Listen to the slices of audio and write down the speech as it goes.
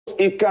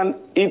it can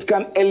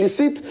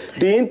elicit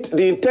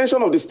the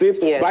intention of the state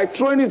by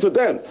throwing it to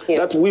them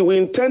that we will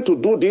intend to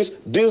do this,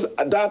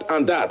 that,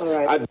 and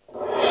that.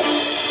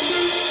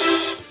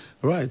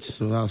 Right,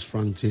 so that's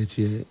Frank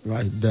Tietie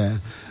right there.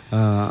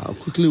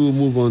 Quickly, we'll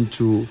move on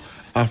to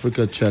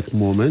Africa Check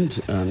moment,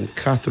 and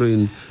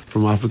Catherine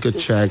from Africa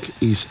Check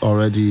is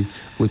already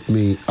with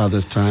me at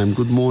this time.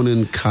 Good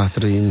morning,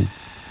 Catherine.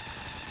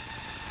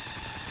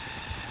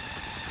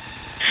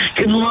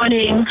 Good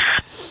morning.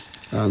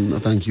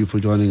 And thank you for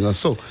joining us.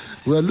 So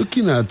we're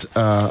looking at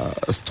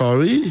a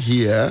story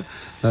here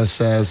that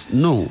says,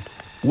 no,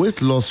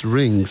 weight loss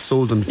rings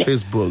sold on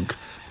Facebook,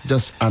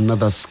 just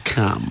another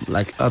scam,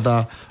 like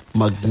other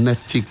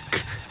magnetic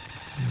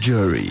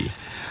jewelry.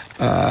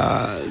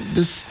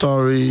 This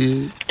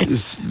story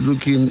is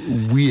looking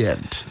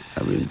weird,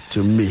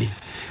 to me.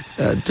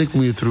 Take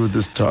me through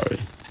the story.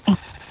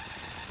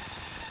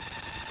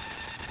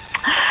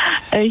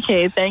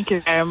 Okay, thank you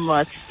very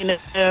much.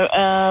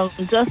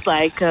 Just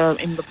like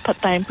in the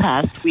time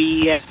past,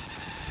 we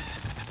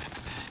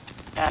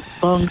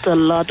bumped a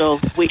lot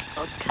of weight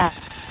loss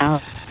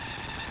scams,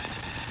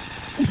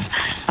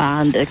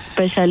 and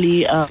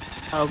especially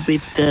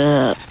with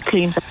the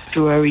claims of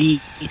jewelry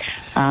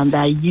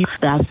that use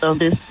that of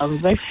this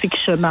very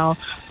fictional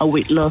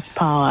weight loss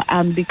power.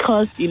 And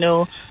because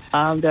there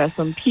are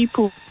some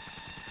people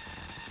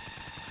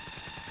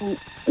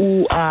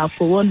who are,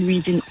 for one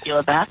reason or the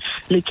other,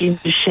 looking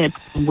to shed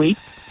weight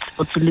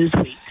or to lose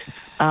weight.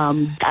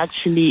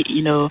 Actually,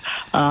 be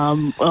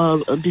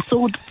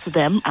sold to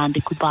them and they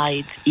could buy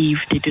it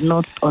if they do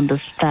not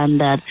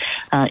understand that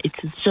it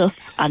is just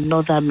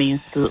another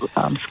means to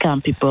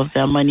scam people of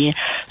their money.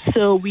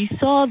 So we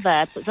saw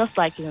that, just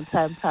like in the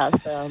time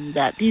past,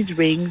 that these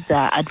rings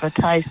are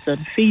advertised on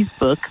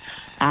Facebook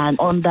and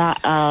under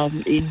a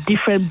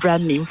different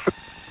brand name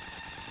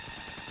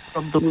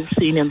from the we've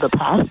seen in the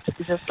past.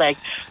 It's just like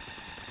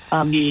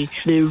they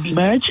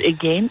emerge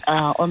again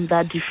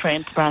under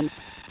different brands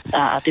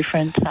at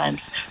different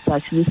times to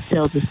actually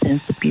sell these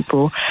things to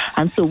people.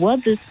 And so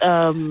what this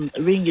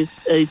ring is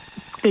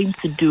claimed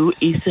to do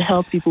is to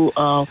help people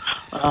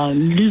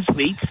lose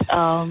weight.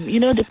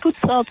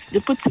 They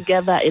put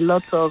together a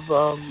lot of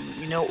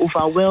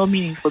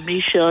overwhelming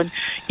information,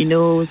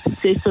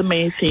 say so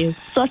many things,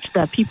 such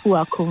that people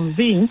are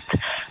convinced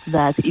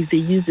that if they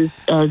use this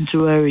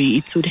jewelry,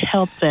 it would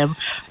help them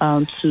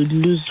to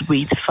lose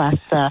weight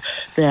faster.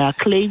 There are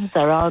claims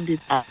around it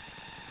that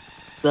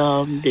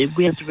the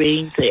wear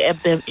rings, they help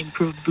them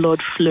improve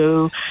blood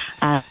flow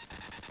and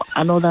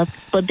all that.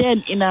 But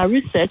then in our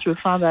research, we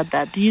found out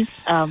that this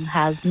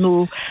has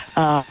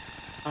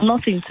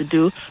nothing to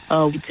do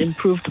with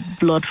improved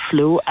blood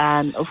flow.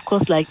 And of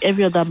course, like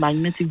every other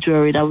magnetic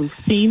jewelry that we've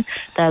seen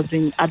that has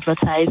been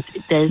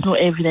advertised, there is no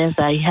evidence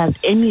that it has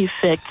any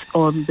effect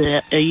on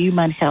the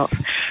human health.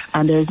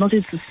 And there is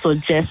nothing to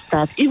suggest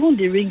that even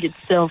the ring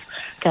itself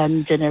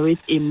can generate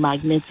a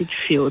magnetic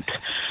field.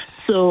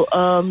 So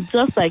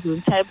just like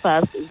in time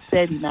past, it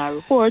said in our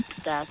report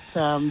that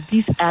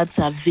these ads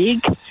are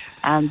vague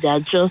and they are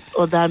just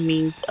other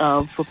means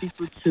for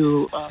people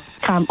to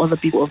scam other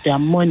people of their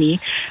money.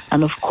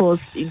 And of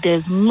course,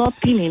 there's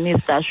nothing in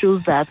it that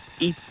shows that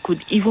it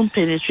could even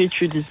penetrate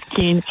through the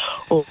skin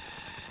or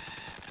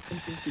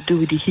something to do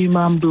with the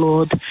human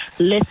blood,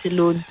 let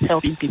alone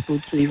helping people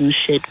to even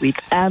shed weight.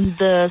 And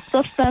the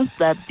substance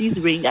that these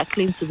rings are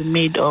claimed to be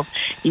made of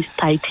is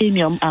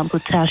titanium and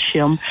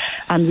potassium.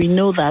 And we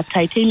know that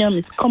titanium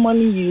is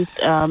commonly used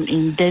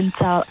in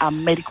dental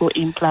and medical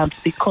implants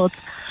because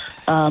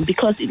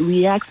it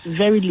reacts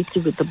very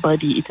little with the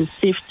body. It is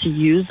safe to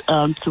use,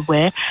 to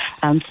wear.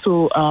 And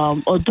so,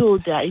 although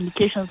there are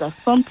indications that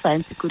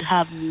sometimes it could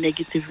have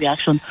negative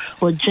reaction,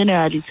 but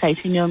generally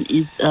titanium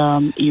it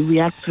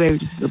reacts very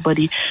little to the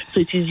body.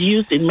 So it is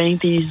used in many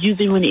things. It's used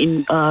even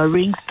in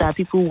rings that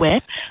people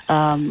wear,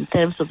 in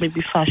terms of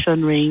maybe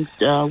fashion rings,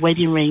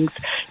 wedding rings.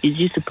 It's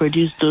used to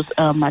produce those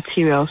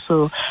materials.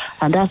 So,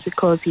 and that's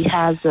because it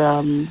has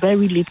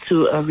very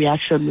little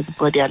reaction with the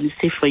body and is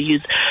safe for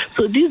use.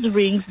 So these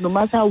rings, no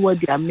matter what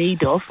they are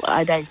made of,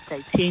 either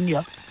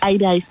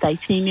it's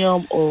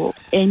titanium or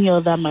any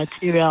other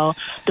material,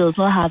 does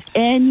not have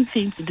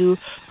anything to do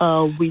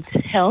with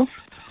health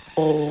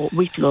or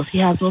weight loss. It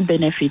has no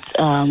benefits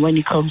when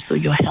it comes to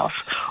your health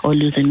or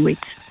losing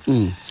weight.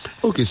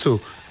 Okay, so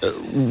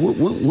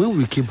when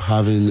we keep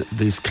having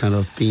this kind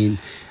of thing,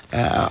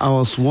 I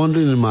was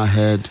wondering in my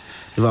head,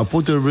 if I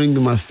put a ring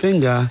in my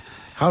finger,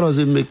 how does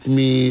it make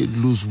me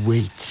lose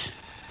weight?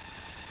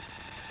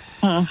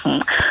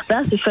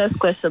 That's the first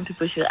question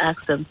people should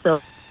ask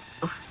themselves.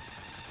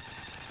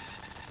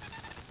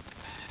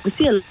 We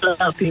see a lot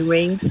of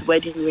rings,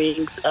 wedding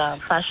rings,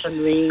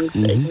 fashion rings,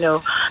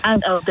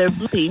 And there's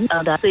nothing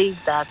that says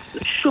that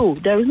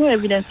there is no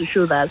evidence to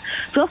show that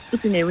just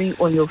putting a ring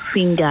on your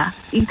finger,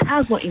 it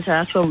has no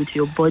interaction with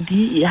your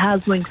body, it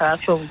has no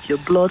interaction with your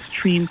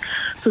bloodstream.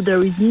 So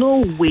there is no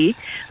way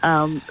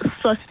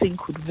such thing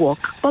could work.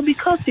 But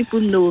because people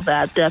know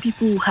that there are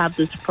people who have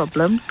this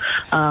problem,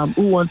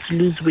 who want to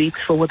lose weight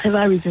for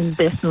whatever reason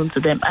best known to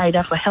them,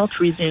 either for health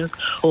reasons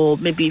or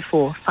maybe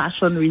for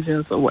fashion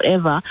reasons or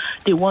whatever,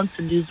 they want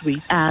to lose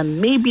weight.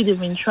 And maybe they've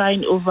been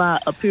trying over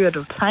a period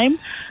of time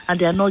and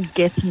they're not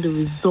getting the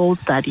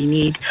results that they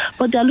need.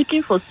 But they're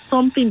looking for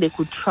something they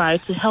could try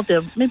to help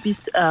them maybe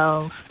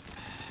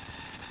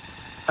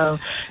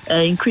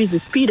increase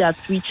the speed at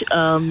which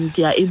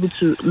they are able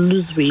to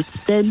lose weight.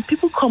 Then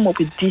people come up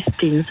with these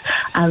things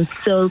and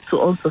sell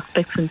to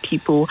unsuspecting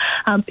people,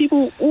 and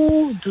people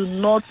who do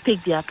not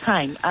take their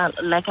time.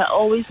 Like I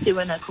always say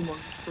when I come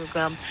on this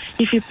program,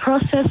 if you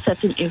process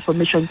certain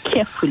information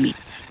carefully,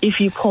 if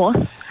you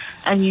pause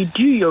and you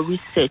do your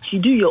research, you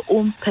do your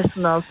own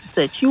personal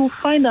research, you will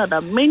find out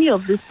that many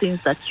of these things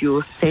that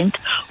you're sent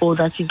or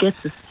that you get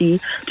to see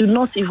do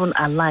not even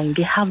align.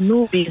 They have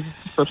no basis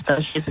to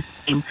substantiate the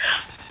same.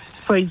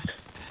 For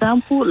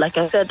example, like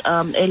I said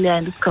earlier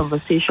in this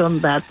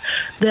conversation, that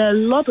there are a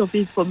lot of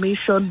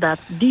information that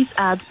this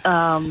ad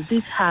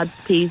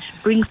page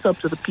brings up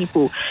to the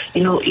people.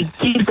 It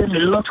gives them a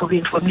lot of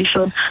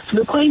information to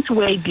the point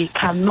where they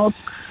cannot,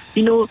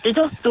 they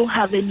just don't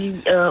have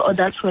any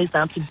other choice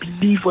than to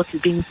believe what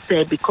is being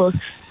said, because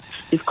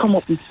they've come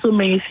up with so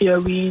many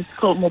theories,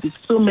 come up with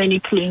so many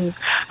claims,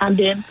 and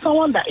then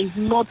someone that is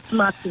not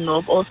smart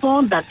enough or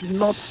someone that did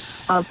not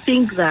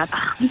think that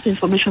this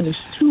information is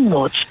too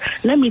much,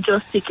 let me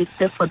just take a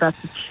step further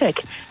to check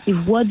if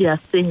what they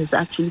are saying is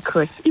actually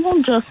correct.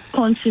 Even just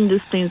punching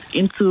these things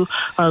into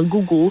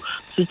Google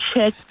to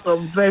check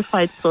from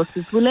verified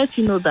sources will let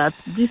you know that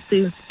these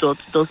things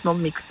does not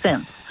make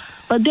sense.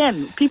 But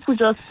then people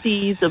just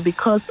see it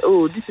because,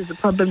 this is the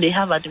problem they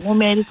have at the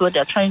moment, this is what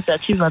they're trying to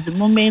achieve at the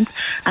moment,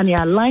 and it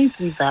aligns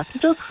with that. They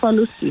just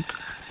follow suit,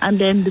 and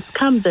then they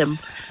scam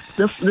them.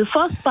 The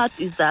first part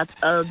is that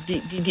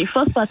the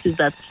first part is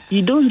that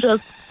you don't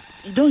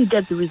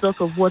get the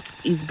result of what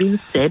is being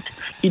said.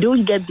 You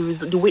don't get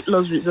the weight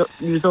loss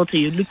result that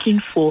you're looking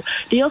for.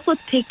 They also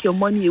take your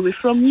money away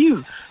from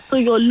you. So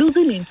you're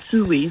losing in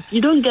two ways. You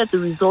don't get the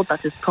result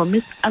that is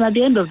promised, and at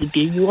the end of the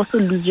day, you also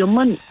lose your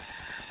money.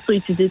 So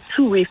it is a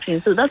two-way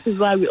thing. So that is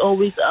why we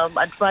always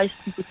advise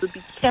people to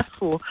be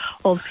careful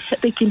of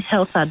taking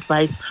health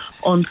advice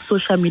on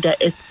social media,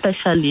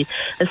 especially.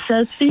 It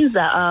says things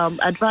that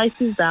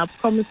advices that are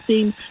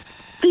promising,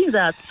 things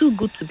that are too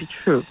good to be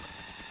true.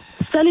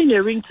 Selling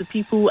a ring to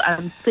people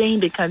and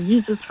saying they can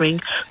use this ring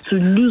to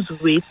lose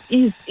weight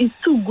is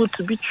too good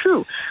to be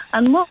true.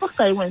 And most of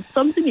the time, when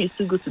something is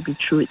too good to be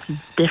true, it is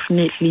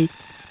definitely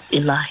a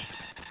lie.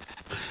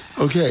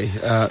 Okay,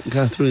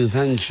 Catherine,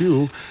 thank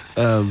you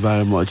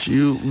very much.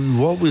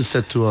 You've always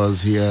said to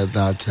us here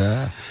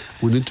that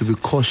we need to be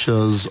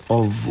cautious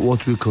of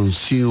what we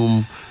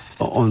consume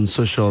on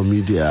social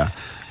media.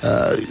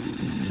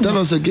 Tell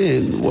us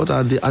again, what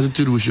are the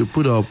attitudes we should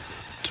put up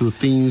to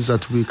things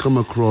that we come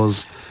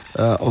across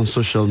on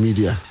social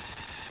media?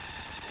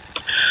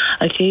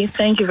 Okay,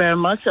 thank you very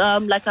much.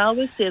 Like I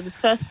always say, the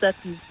first step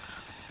is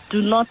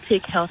do not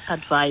take health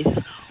advice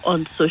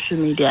on social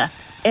media.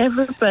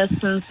 Every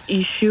person's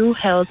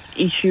health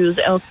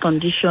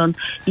condition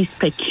is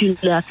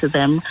peculiar to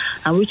them,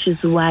 and which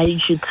is why you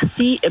should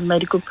see a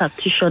medical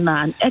practitioner,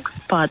 an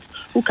expert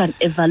who can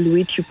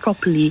evaluate you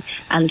properly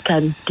and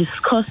can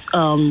discuss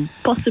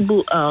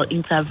possible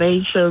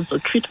interventions or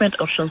treatment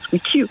options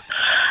with you.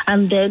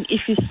 And then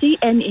if you see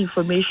any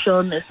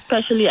information,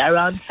 especially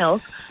around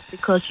health,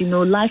 because,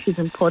 life is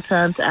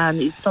important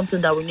and it's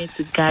something that we need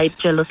to guide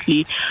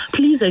jealously,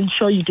 please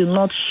ensure you do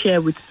not share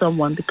with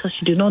someone, because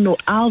you do not know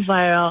how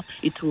viral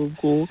it will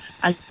go,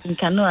 and you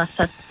cannot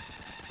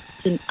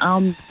ascertain how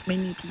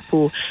many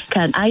people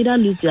can either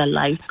lose their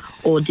life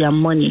or their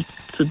money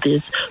to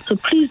this. So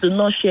please do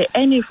not share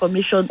any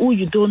information who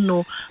you don't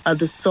know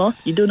the source,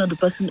 you don't know the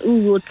person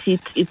who wrote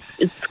it.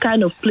 It's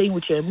kind of playing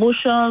with your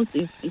emotions,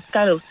 it's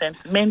kind of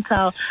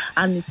sentimental,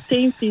 and it's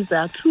saying things that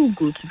are too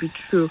good to be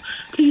true.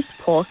 Please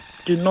pause.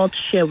 Do not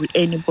share with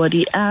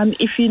anybody. And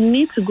if you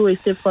need to go a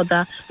step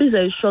further, please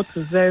ensure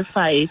to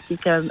verify it. You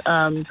can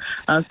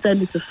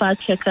send it to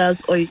fact checkers,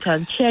 or you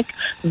can check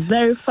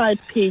verified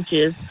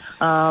pages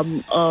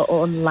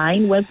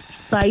online,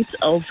 websites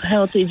of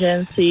health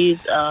agencies,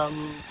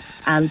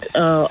 and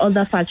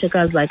other fact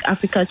checkers like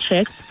Africa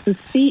Checks, to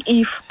see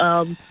if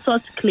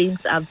such claims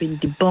have been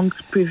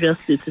debunked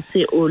previously, to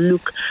say, oh,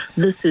 look,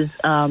 this is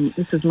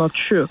not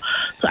true.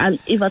 So, and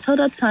if at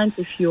other times,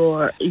 if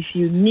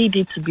you need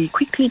it to be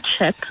quickly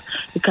checked,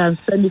 you can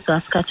send it to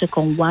Africa Check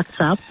on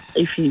WhatsApp.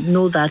 If you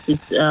know that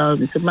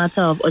it's a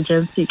matter of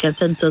urgency, you can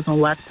send it to us on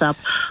WhatsApp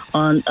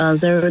on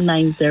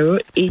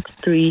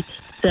 09083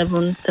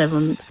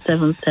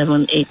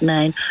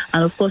 777789.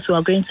 And of course, we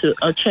are going to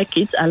check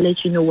it and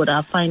let you know what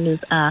our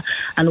findings are.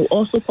 And we'll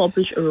also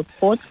publish a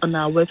report on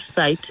our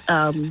website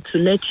to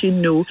let you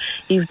know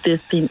if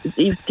this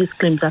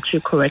claim is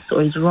actually correct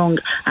or is wrong.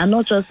 And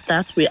not just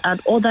that, we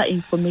add other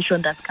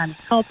information that can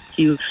help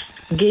you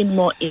gain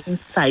more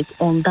insight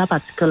on that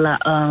particular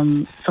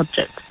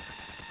subject.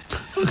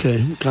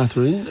 Okay,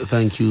 Catherine,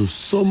 thank you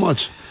so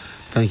much.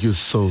 Thank you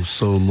so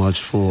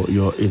much for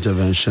your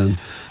intervention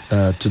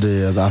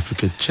today at the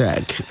Africa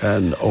Check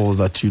and all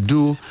that you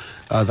do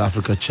at the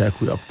Africa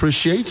Check. We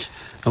appreciate,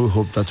 and we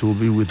hope that you will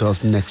be with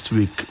us next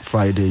week,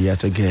 Friday,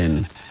 yet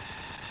again.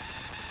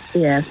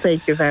 Yeah,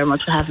 thank you very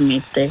much for having me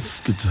today.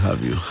 It's good to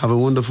have you. Have a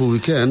wonderful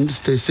weekend.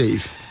 Stay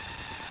safe.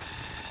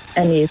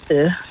 And you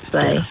too.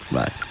 Bye. Yeah,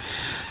 bye.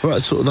 All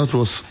right, so that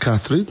was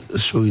Catherine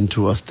showing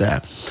to us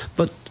there.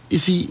 But you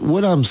see,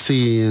 what I'm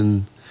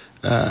seeing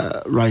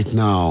right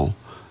now,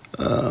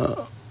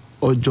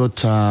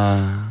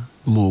 Ojota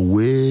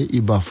Mowe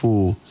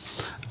Ibafo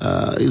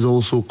is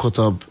also caught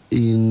up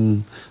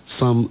in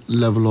some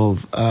level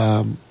of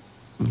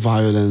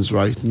violence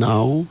right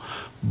now.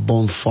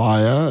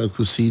 Bonfire, I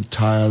could see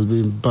tires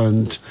being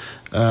burnt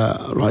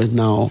right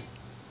now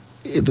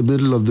in the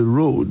middle of the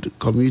road.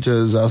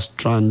 Commuters are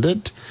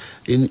stranded.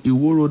 In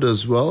Iwo Road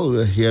as well,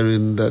 we're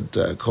hearing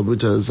that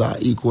commuters are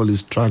equally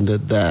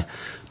stranded there.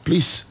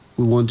 Please,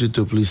 we want you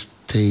to please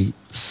stay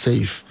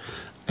safe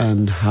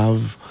and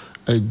have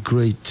a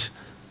great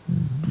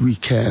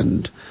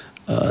weekend.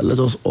 Let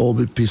us all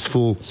be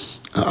peaceful.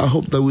 I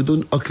hope that we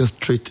don't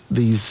orchestrate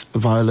these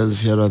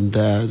violence here and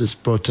there, this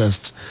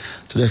protest,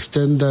 to the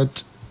extent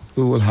that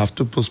we will have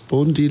to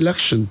postpone the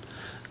election.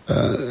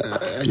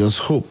 I just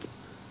hope,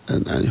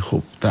 and I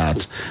hope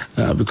that,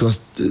 because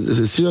there's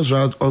a serious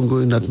route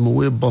ongoing at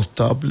Mowe bus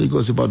stop,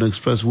 Lagos Ibadan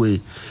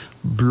Expressway,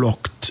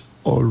 blocked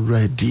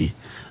already.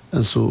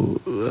 And so,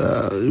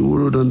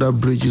 road under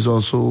bridge is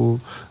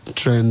also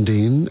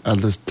trending at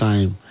this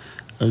time.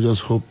 I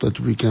just hope that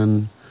we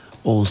can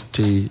all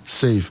stay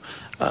safe.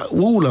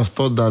 One would have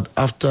thought that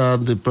after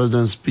the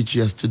president's speech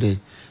yesterday,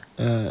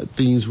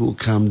 things will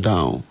calm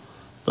down.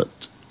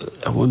 But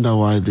I wonder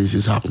why this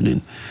is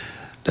happening.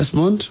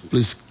 Desmond,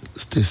 please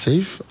stay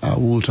safe. I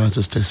will try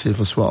to stay safe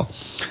as well.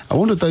 I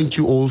want to thank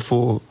you all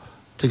for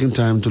taking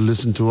time to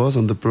listen to us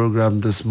on the program this morning.